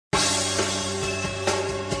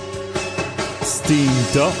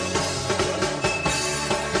steamed up.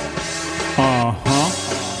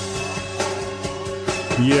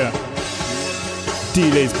 Yeah.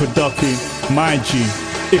 D-Lace production, my G.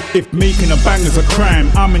 If making a banger's a crime,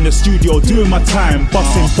 I'm in the studio doing my time,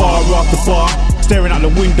 busting bar after bar, staring out the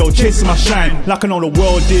window, chasing my shine, like I know the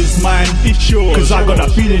world is mine. It's yours, cause I got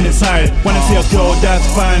that feeling inside. When I see a girl that's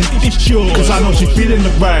fine, it's yours, cause I know she's feeling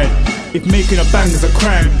the ride. If making a banger's a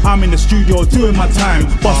crime, I'm in the studio doing my time,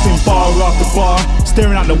 busting bar after bar,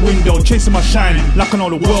 staring out the window, chasing my shine, like I know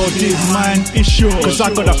the world is mine. It's yours, cause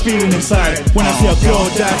I got that feeling inside. When I see a girl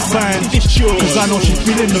that's fine, it's yours, cause I know she's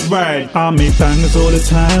feeling the ride. I make bangers all the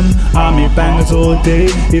time, I make bangers all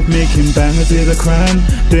day. If making bangers is a crime,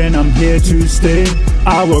 then I'm here to stay.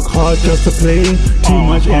 I work hard just to play, too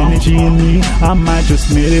much energy in me. I might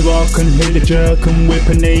just merely rock and hit the jerk and whip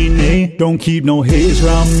a nay-nay. Don't keep no haters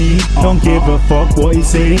round me, don't give a fuck what he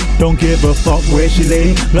say, don't give a fuck where she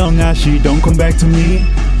lay, long as she don't come back to me.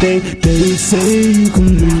 They say you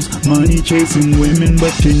can lose money chasing women,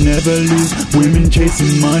 but you never lose women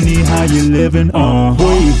chasing money. How you living?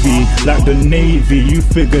 Wavy like the Navy, you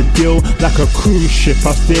figure deal like a cruise ship.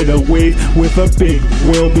 I steered a wave with a big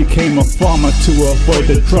whale, became a farmer to avoid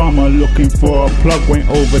the drama. Looking for a plug, went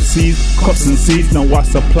overseas, cups and seeds. Now I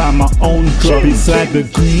supply my own drug. Beside the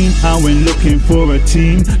green, I went looking for a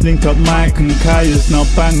team. Linked up Mike and Kaius, now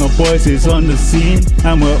Banger Boys is on the scene,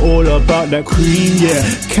 and we're all about that cream, yeah.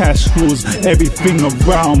 Cash rules everything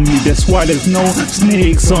around me, that's why there's no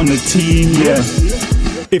snakes on the team, yeah.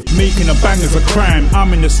 If making a banger's a crime,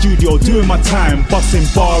 I'm in the studio doing my time, busting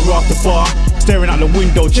bar after bar, staring out the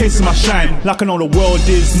window, chasing my shine, like I know the world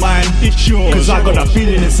is mine. It's yours, cause I got that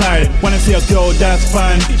feeling inside. When I see a girl that's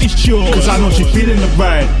fine, it's yours, cause I know she's feeling the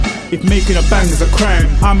ride. If making a banger's a crime,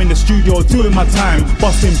 I'm in the studio doing my time,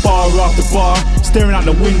 busting bar after bar, staring out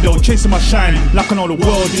the window, chasing my shine, like I know the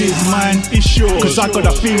world is mine. It's yours, cause I got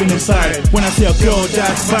that feeling inside. When I see a girl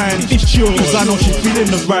that's fine, it's yours, cause I know she's feeling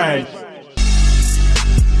the ride.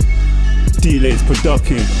 D-Lace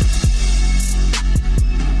production.